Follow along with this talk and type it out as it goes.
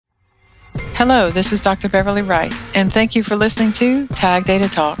Hello, this is Dr. Beverly Wright, and thank you for listening to Tag Data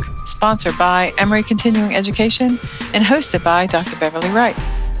Talk, sponsored by Emory Continuing Education and hosted by Dr. Beverly Wright.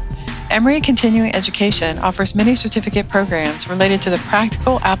 Emory Continuing Education offers many certificate programs related to the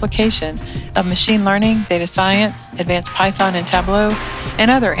practical application of machine learning, data science, advanced Python and Tableau,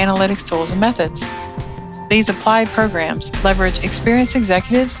 and other analytics tools and methods. These applied programs leverage experienced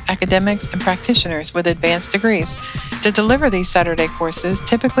executives, academics, and practitioners with advanced degrees to deliver these Saturday courses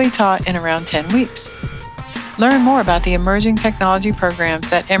typically taught in around 10 weeks. Learn more about the emerging technology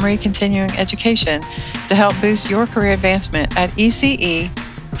programs at Emory Continuing Education to help boost your career advancement at ece.emory.edu.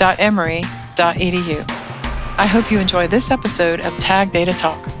 I hope you enjoy this episode of Tag Data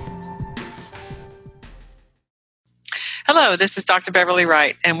Talk. Hello, this is Dr. Beverly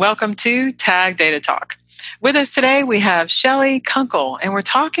Wright, and welcome to Tag Data Talk. With us today, we have Shelley Kunkel, and we're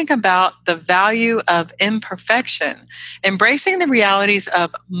talking about the value of imperfection, embracing the realities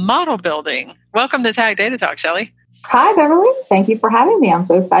of model building. Welcome to Tag Data Talk, Shelley. Hi, Beverly. Thank you for having me. I'm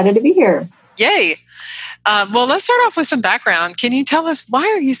so excited to be here. Yay. Well, let's start off with some background. Can you tell us, why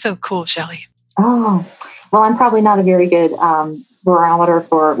are you so cool, Shelley? Oh, well, I'm probably not a very good barometer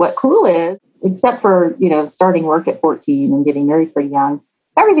for what cool is, except for, starting work at 14 and getting married pretty young.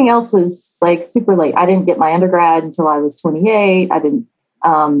 Everything else was like super late. I didn't get my undergrad until I was 28. I didn't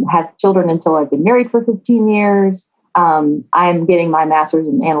have children until I've been married for 15 years. I'm getting my master's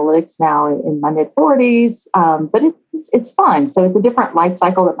in analytics now in my mid 40s, but it's fun. So it's a different life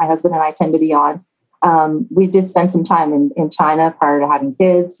cycle that my husband and I tend to be on. We did spend some time in China prior to having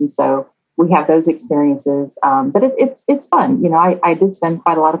kids, and so we have those experiences. But it's fun. I did spend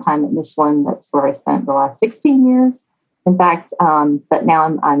quite a lot of time at Michelin. That's where I spent the last 16 years. In fact, but now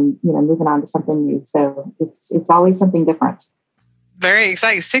I'm moving on to something new. So it's always something different. Very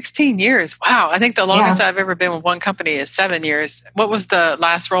exciting. 16 years. Wow. I think the longest I've ever been with one company is 7 years. What was the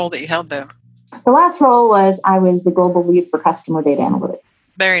last role that you held there? The last role was I was the global lead for customer data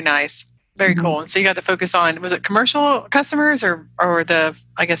analytics. Very nice. Very cool. And so you got to focus on, was it commercial customers or the,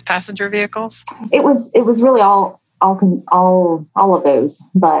 I guess, passenger vehicles? It was really all of those,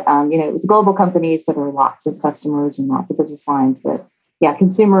 but it was a global company, so there were lots of customers and lots of business lines. But yeah,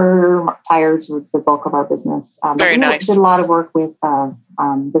 consumer tires were the bulk of our business. Very nice. Did a lot of work with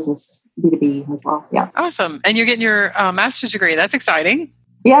business B2B as well. Yeah, awesome. And you're getting your master's degree. That's exciting.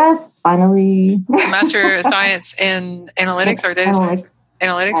 Yes, finally. Master of Science in Analytics or Data Science?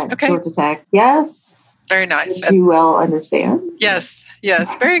 Analytics. Okay. Georgia Tech. Yes. Very nice. Which you well understand. Yes.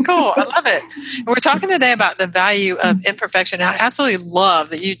 Very cool. I love it. And we're talking today about the value of imperfection. I absolutely love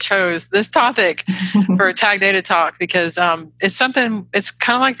that you chose this topic for Tag Data Talk because it's something, it's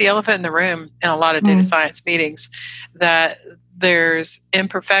kind of like the elephant in the room in a lot of data science meetings, that there's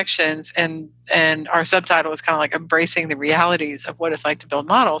imperfections and our subtitle is kind of like embracing the realities of what it's like to build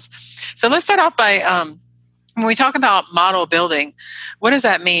models. So let's start off by, when we talk about model building, what does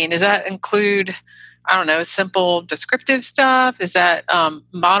that mean? Does that include, I don't know, simple descriptive stuff? Is that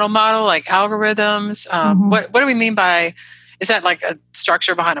model like algorithms? What do we mean by, is that like a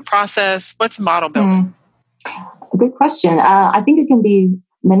structure behind a process? What's model building? Good question. I think it can be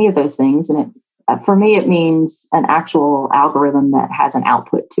many of those things. And for me, it means an actual algorithm that has an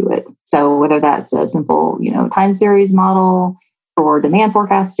output to it. So whether that's a simple, time series model for demand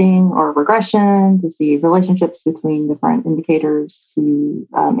forecasting or regression to see relationships between different indicators to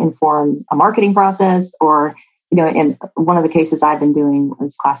inform a marketing process, or, in one of the cases I've been doing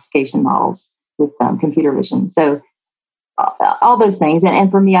is classification models with computer vision. So all those things. And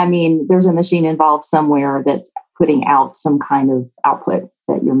for me, I mean, there's a machine involved somewhere that's putting out some kind of output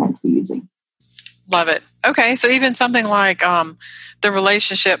that you're meant to be using. Love it. Okay. So even something like the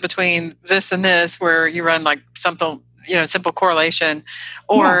relationship between this and this, where you run like something, simple correlation,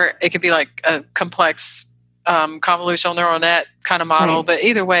 or it could be like a complex convolutional neural net kind of model. Right. But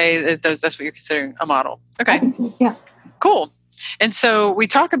either way, that's what you're considering a model. Okay. Yeah. Cool. And so we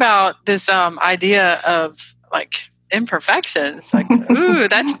talk about this idea of like imperfections, like, ooh,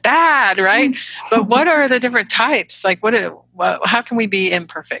 that's bad, right? But what are the different types? Like, how can we be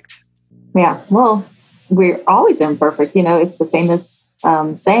imperfect? Yeah. Well, we're always imperfect. It's the famous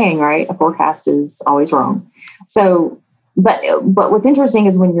saying, right? A forecast is always wrong. So, but what's interesting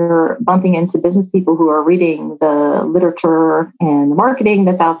is when you're bumping into business people who are reading the literature and the marketing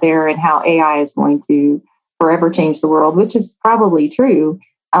that's out there and how AI is going to forever change the world, which is probably true.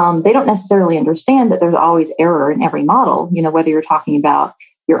 They don't necessarily understand that there's always error in every model. Whether you're talking about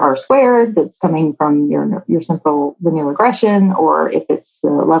your R squared that's coming from your simple linear regression, or if it's the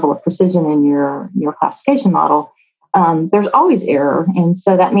level of precision in your classification model, there's always error. And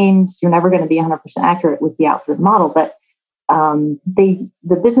so that means you're never going to be 100% accurate with the output of the model. But the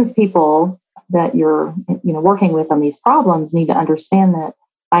business people that you're working with on these problems need to understand that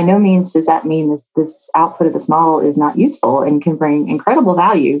by no means does that mean this output of this model is not useful and can bring incredible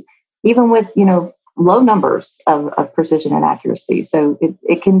value, even with low numbers of precision and accuracy. So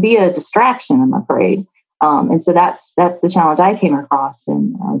it can be a distraction, I'm afraid. And so that's the challenge I came across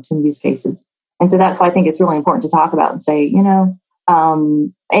in some use cases. And so that's why I think it's really important to talk about and say,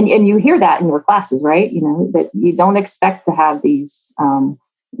 and you hear that in your classes, right? That you don't expect to have these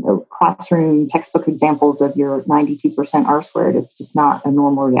classroom textbook examples of your 92% R squared. It's just not a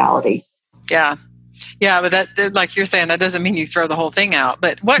normal reality. Yeah. Yeah, but that, like you're saying, that doesn't mean you throw the whole thing out.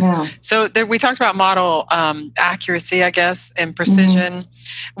 But so we talked about model accuracy, I guess, and precision.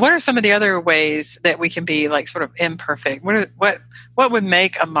 Mm-hmm. What are some of the other ways that we can be like sort of imperfect? What would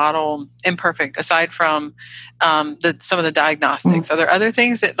make a model imperfect aside from some of the diagnostics? Mm-hmm. Are there other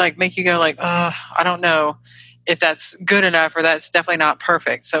things that like make you go like, oh, I don't know if that's good enough or that's definitely not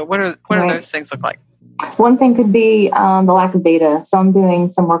perfect? So what are those things look like? One thing could be the lack of data. So I'm doing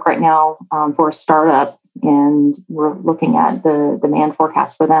some work right now for a startup, and we're looking at the demand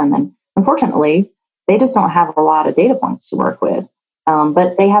forecast for them. And unfortunately, they just don't have a lot of data points to work with,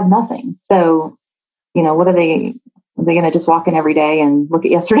 but they have nothing. So, what are they going to just walk in every day and look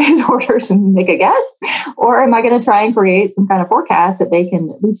at yesterday's orders and make a guess? Or am I going to try and create some kind of forecast that they can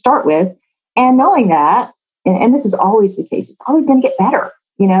at least start with? And knowing that, and this is always the case, it's always going to get better.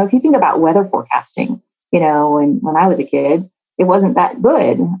 If you think about weather forecasting, and when I was a kid, it wasn't that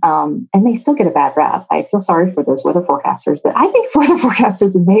good. And they still get a bad rap. I feel sorry for those weather forecasters, but I think weather forecast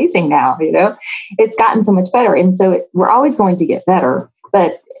is amazing now. It's gotten so much better. And so we're always going to get better,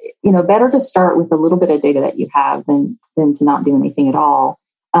 but, better to start with a little bit of data that you have than to not do anything at all.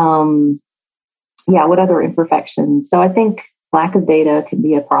 What other imperfections? So I think lack of data can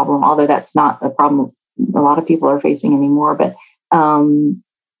be a problem, although that's not a problem a lot of people are facing anymore, but,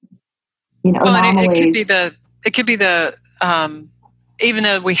 anomalies. It could be the even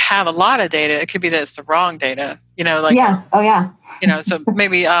though we have a lot of data, it could be that it's the wrong data. So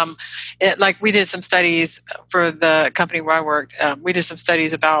maybe like we did some studies for the company where I worked. We did some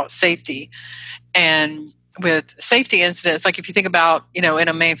studies about safety, and with safety incidents, like if you think about in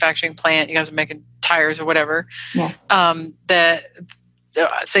a manufacturing plant, you guys are making tires or whatever, that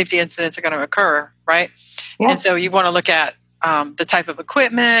safety incidents are going to occur, right? Yeah. And so you want to look at the type of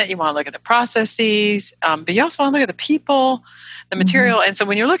equipment, you want to look at the processes, but you also want to look at the people, the material. Mm-hmm. And so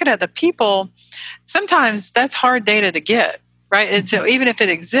when you're looking at the people, sometimes that's hard data to get, right? And so even if it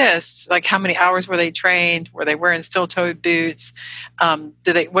exists, like how many hours were they trained? Were they wearing steel-toed boots?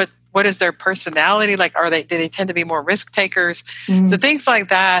 What is their personality? Like, do they tend to be more risk takers? Mm-hmm. So things like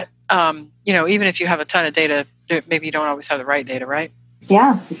that, even if you have a ton of data, maybe you don't always have the right data, right?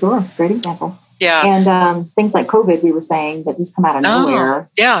 Yeah, for sure. Great example. Yeah. And things like COVID, we were saying, that just come out of nowhere.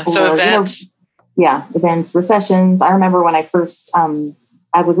 Yeah. So events. Events, recessions. I remember when I first,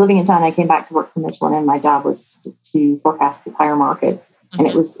 I was living in China, I came back to work for Michelin, and my job was to forecast the tire market. Mm-hmm. And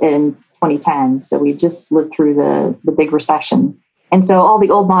it was in 2010. So we just lived through the big recession. And so all the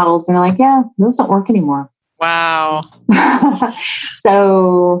old models, they're like, those don't work anymore. Wow.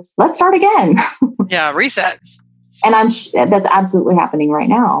 So let's start again. Yeah, reset. And that's absolutely happening right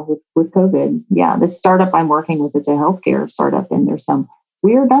now with COVID. Yeah, this startup I'm working with is a healthcare startup, and there's some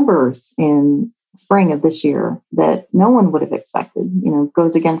weird numbers in spring of this year that no one would have expected.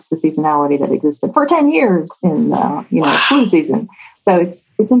 Goes against the seasonality that existed for 10 years in flu season. So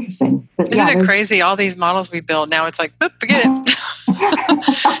it's interesting. But isn't it crazy? All these models we build now, it's like, forget it.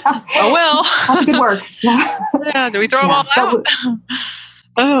 Oh well, that's good work. Yeah, do we throw them all out?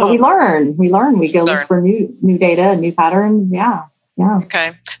 But we learn. We go look for new data, new patterns. Yeah.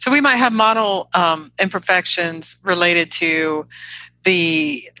 Okay. So we might have model imperfections related to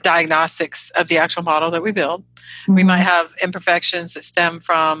the diagnostics of the actual model that we build. Mm-hmm. We might have imperfections that stem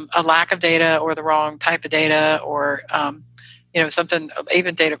from a lack of data or the wrong type of data, or something,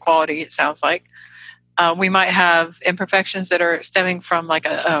 even data quality, it sounds like. We might have imperfections that are stemming from like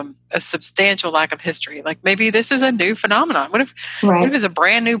a substantial lack of history. Like maybe this is a new phenomenon. What if it's a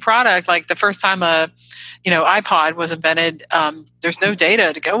brand new product? Like the first time iPod was invented, there's no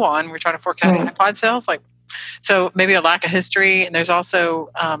data to go on. We're trying to forecast iPod sales. So maybe a lack of history. And there's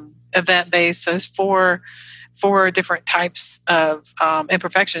also event-based. So there's four different types of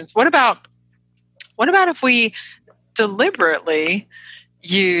imperfections. What about if we deliberately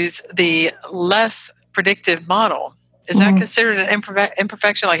use the less predictive model? Is that considered an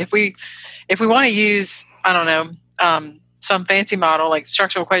imperfection? Like if we want to use, I don't know, some fancy model like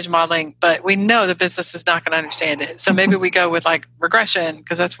structural equation modeling, but we know the business is not going to understand it. So maybe we go with like regression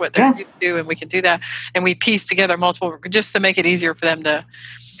because that's what they're used to do, and we can do that. And we piece together multiple just to make it easier for them to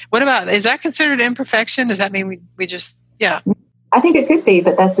What about, is that considered imperfection? Does that mean we just, yeah. I think it could be,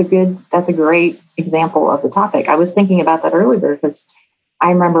 but that's a great example of the topic. I was thinking about that earlier because I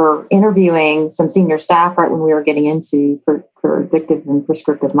remember interviewing some senior staff right when we were getting into predictive and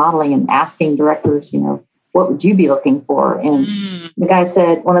prescriptive modeling and asking directors, what would you be looking for? And the guy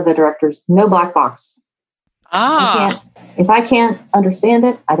said, one of the directors, no black box. If I can't understand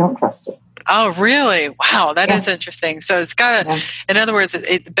it, I don't trust it. Oh, really? Wow, that is interesting. So it's got to, in other words,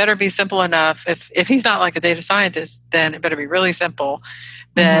 it better be simple enough. If he's not like a data scientist, then it better be really simple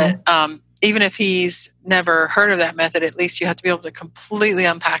that even if he's never heard of that method, at least you have to be able to completely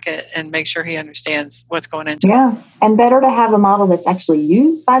unpack it and make sure he understands what's going into it. Yeah, and better to have a model that's actually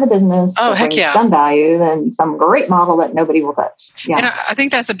used by the business some value than some great model that nobody will touch. Yeah. And I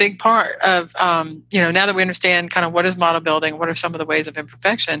think that's a big part of, now that we understand kind of what is model building, what are some of the ways of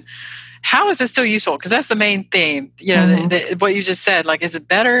imperfection, how is it still useful? Because that's the main theme, what you just said, like, is it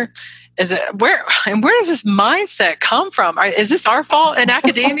better? Is it where does this mindset come from? Is this our fault in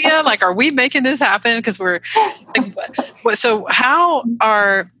academia? Like, are we making this happen? Because we're like, so how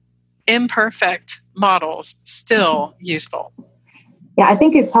are imperfect models still useful? Yeah, I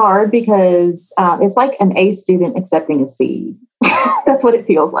think it's hard because it's like an A student accepting a C. That's what it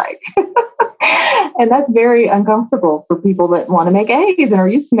feels like. And that's very uncomfortable for people that want to make A's and are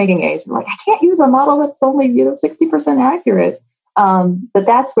used to making A's. They're like, I can't use a model that's only 60% accurate. But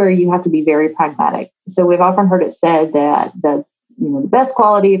that's where you have to be very pragmatic. So we've often heard it said that the best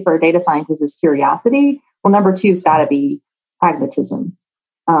quality for a data scientist is curiosity. Well, number two has got to be pragmatism,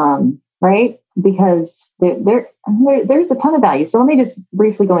 right? Because there's a ton of value. So let me just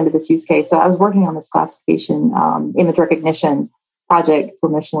briefly go into this use case. So I was working on this classification image recognition project for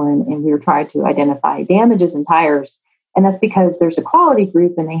Michelin, and we were trying to identify damages in tires. And that's because there's a quality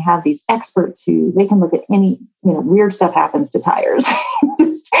group and they have these experts who they can look at any, weird stuff happens to tires.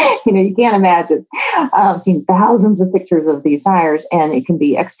 Just, you can't imagine. I've seen thousands of pictures of these tires, and it can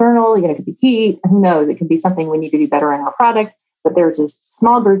be external, it could be heat, who knows? It could be something we need to do better in our product. But there's this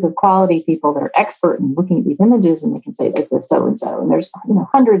small group of quality people that are expert in looking at these images, and they can say this is so-and-so. And there's,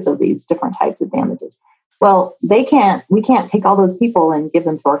 hundreds of these different types of damages. Well, we can't take all those people and give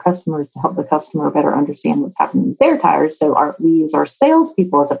them to our customers to help the customer better understand what's happening with their tires. So we use our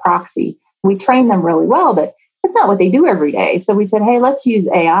salespeople as a proxy. We train them really well, but that's not what they do every day. So we said, hey, let's use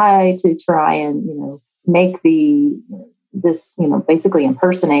AI to try and, make basically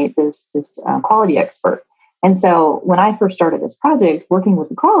impersonate this quality expert. And so when I first started this project, working with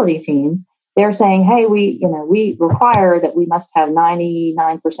the quality team, they're saying, hey, we require that we must have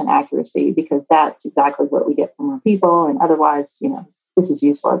 99% accuracy because that's exactly what we get from our people. And otherwise, this is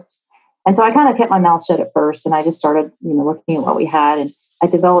useless. And so I kind of kept my mouth shut at first. And I just started, looking at what we had. And I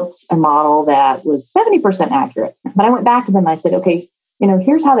developed a model that was 70% accurate. But I went back to them and I said, okay,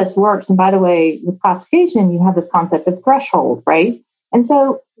 here's how this works. And by the way, with classification, you have this concept of threshold, right? And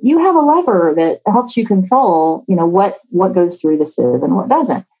so you have a lever that helps you control, what goes through the sieve and what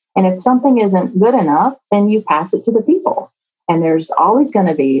doesn't. And if something isn't good enough, then you pass it to the people. And there's always going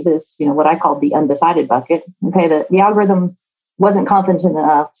to be this, what I call the undecided bucket. Okay, the algorithm wasn't confident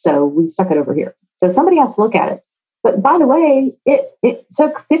enough, so we stuck it over here. So somebody has to look at it. But by the way, it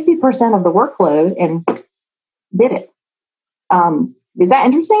took 50% of the workload and did it. Is that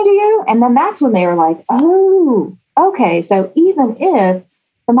interesting to you? And then that's when they were like, oh, okay. So even if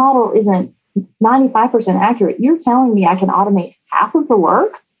the model isn't 95% accurate, you're telling me I can automate half of the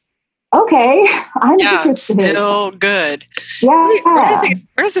work? Okay, I'm interested. Still good. Yeah.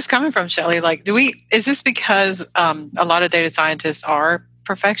 Where is this coming from, Shelley? Like, is this because a lot of data scientists are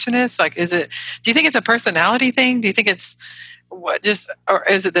perfectionists? Like, do you think it's a personality thing? Do you think it's or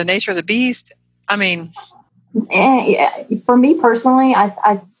is it the nature of the beast? I mean, for me personally,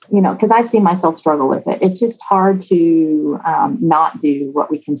 I because I've seen myself struggle with it. It's just hard to not do what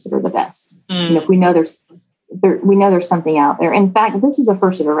we consider the best. If we know there's something out there. In fact, this is a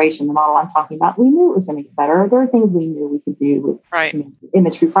first iteration, the model I'm talking about. We knew it was going to get better. There are things we knew we could do with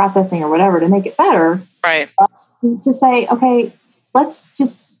image preprocessing or whatever to make it better. Right. To say, okay, let's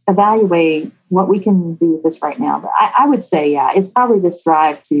just evaluate what we can do with this right now. But I would say, it's probably this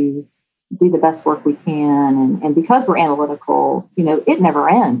drive to do the best work we can. And because we're analytical, it never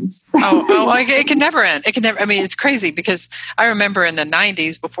ends. It can never end. It can never, it's crazy because I remember in the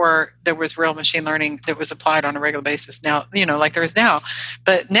 90s before there was real machine learning that was applied on a regular basis. Now, like there is now,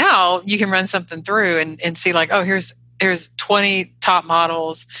 but now you can run something through and see like, oh, here's 20 top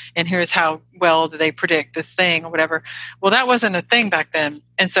models and here's how well do they predict this thing or whatever. Well, that wasn't a thing back then.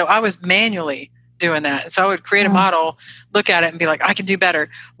 And so I was manually doing that. So I would create a model, look at it and be like, I can do better.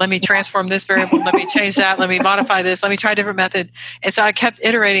 Let me transform this variable. Let me change that. Let me modify this. Let me try a different method. And so I kept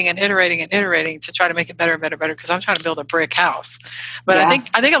iterating and iterating and iterating to try to make it better and better and better, because I'm trying to build a brick house. But I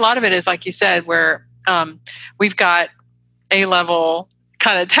think a lot of it is, like you said, where we've got A-level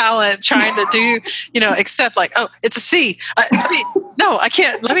kind of talent trying to do, accept like, oh, it's a C. No, I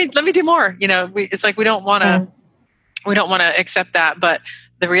can't. Let me do more. It's like we don't want to accept that. But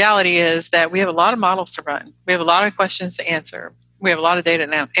the reality is that we have a lot of models to run. We have a lot of questions to answer. We have a lot of data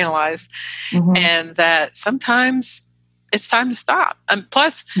to analyze, and that sometimes it's time to stop. And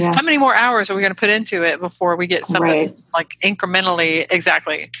plus, how many more hours are we going to put into it before we get something like incrementally?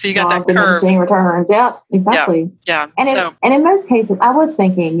 Exactly. So you got that curve. Returns. Yeah, exactly. Yeah. And in most cases, I was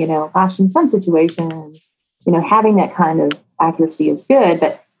thinking, gosh, in some situations, having that kind of accuracy is good.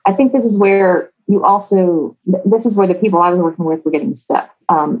 But I think this is where the people I was working with were getting stuck.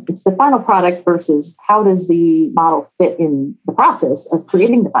 It's the final product versus how does the model fit in the process of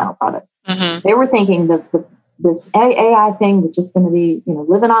creating the final product. They were thinking this AI thing was just going to be,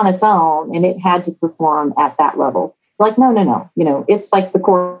 living on its own, and it had to perform at that level. Like, no. It's like the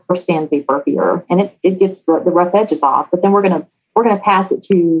core sandpaper here, and it gets the rough edges off. But then we're gonna pass it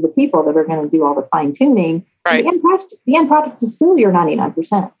to the people that are going to do all the fine tuning. Right. The end product is still your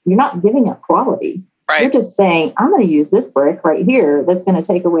 99%. You're not giving up quality. Right. You're just saying, I'm going to use this brick right here that's going to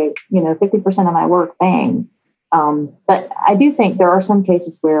take away, 50% of my work. Bang. But I do think there are some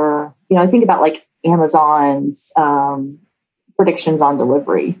cases where, I think about like Amazon's predictions on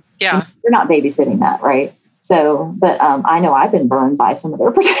delivery. Yeah. You're not babysitting that, right? So, but I know I've been burned by some of their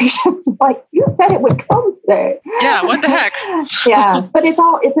predictions. Like, you said it would come today. Yeah, what the heck? Yeah, but it's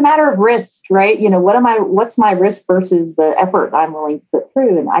a matter of risk, right? What's my risk versus the effort I'm willing to put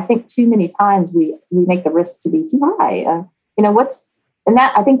through? And I think too many times we make the risk to be too high.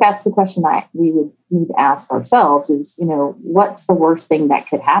 I think that's the question we would need to ask ourselves is, what's the worst thing that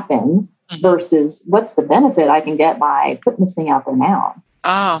could happen versus what's the benefit I can get by putting this thing out there now?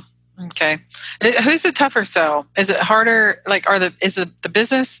 Oh, okay. Who's the tougher sell? Is it harder? Like, is it the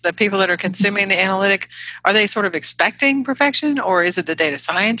business, the people that are consuming the analytic, are they sort of expecting perfection, or is it the data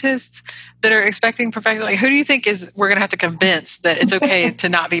scientists that are expecting perfection? Like, who do you think we're going to have to convince that it's okay to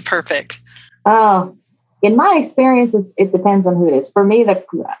not be perfect? Oh, in my experience, it depends on who it is. For me,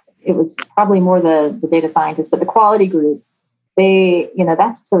 it was probably more the data scientists, but the quality group,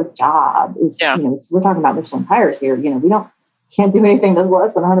 that's their job. We're talking about Michelin tires here. We can't do anything that's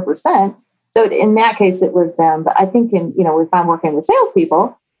less than 100%. So in that case, it was them. But I think if I'm working with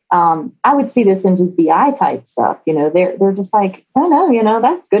salespeople, I would see this in just BI type stuff. They're just like, oh no,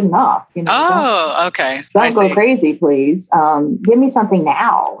 that's good enough. Okay. Don't go crazy, please. Give me something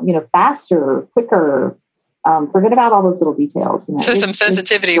now. Faster, quicker. Forget about all those little details. So some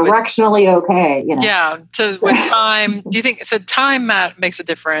sensitivity. Directionally okay. Yeah. So with time, do you think time makes a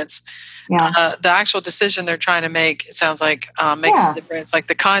difference? Yeah. The actual decision they're trying to make, it sounds like, makes a difference. Like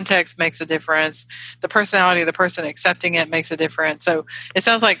the context makes a difference. The personality of the person accepting it makes a difference. So it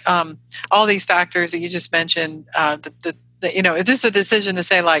sounds like all these factors that you just mentioned, it's just a decision to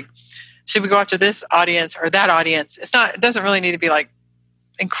say, like, should we go after this audience or that audience? It doesn't really need to be like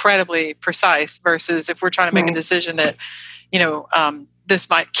incredibly precise versus if we're trying to make a decision that, this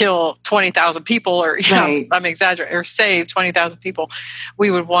might kill 20,000 people or, I'm exaggerating, or save 20,000 people.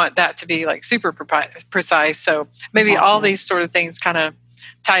 We would want that to be like super precise. So maybe all these sort of things kind of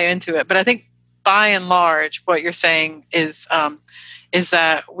tie into it. But I think by and large, what you're saying is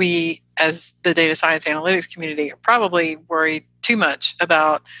that we, as the data science analytics community, are probably worried too much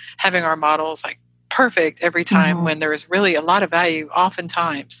about having our models like perfect every time when there is really a lot of value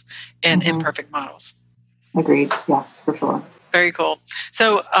oftentimes in imperfect models. Agreed. Yes, for sure. Very cool.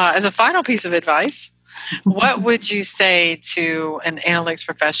 So as a final piece of advice, what would you say to an analytics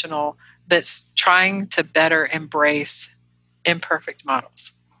professional that's trying to better embrace imperfect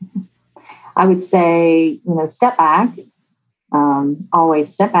models? I would say, step back,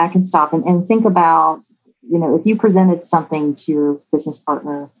 always step back and stop and think about, if you presented something to your business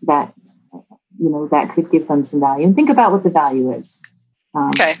partner that, that could give them some value, and think about what the value is.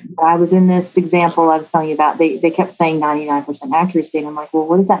 Okay. I was in this example I was telling you about. They kept saying 99% accuracy. And I'm like, well,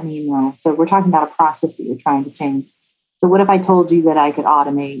 what does that mean though? So we're talking about a process that you're trying to change. So what if I told you that I could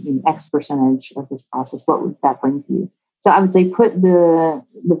automate X percentage of this process? What would that bring to you? So I would say put the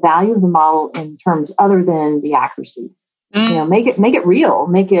value of the model in terms other than the accuracy. Make it real,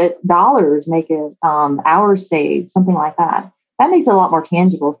 make it dollars, make it hours saved, something like that. That makes it a lot more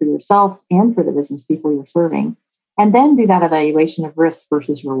tangible for yourself and for the business people you're serving. And then do that evaluation of risk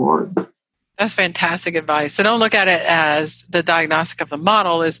versus reward. That's fantastic advice. So don't look at it as the diagnostic of the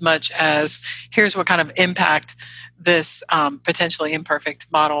model as much as here's what kind of impact this potentially imperfect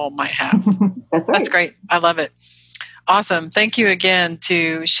model might have. That's right. That's great. I love it. Awesome. Thank you again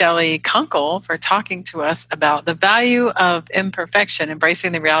to Shelley Kunkel for talking to us about the value of imperfection,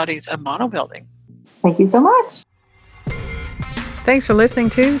 embracing the realities of model building. Thank you so much. Thanks for listening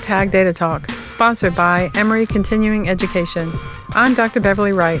to Tag Data Talk, sponsored by Emory Continuing Education. I'm Dr.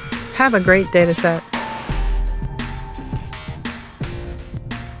 Beverly Wright. Have a great data set.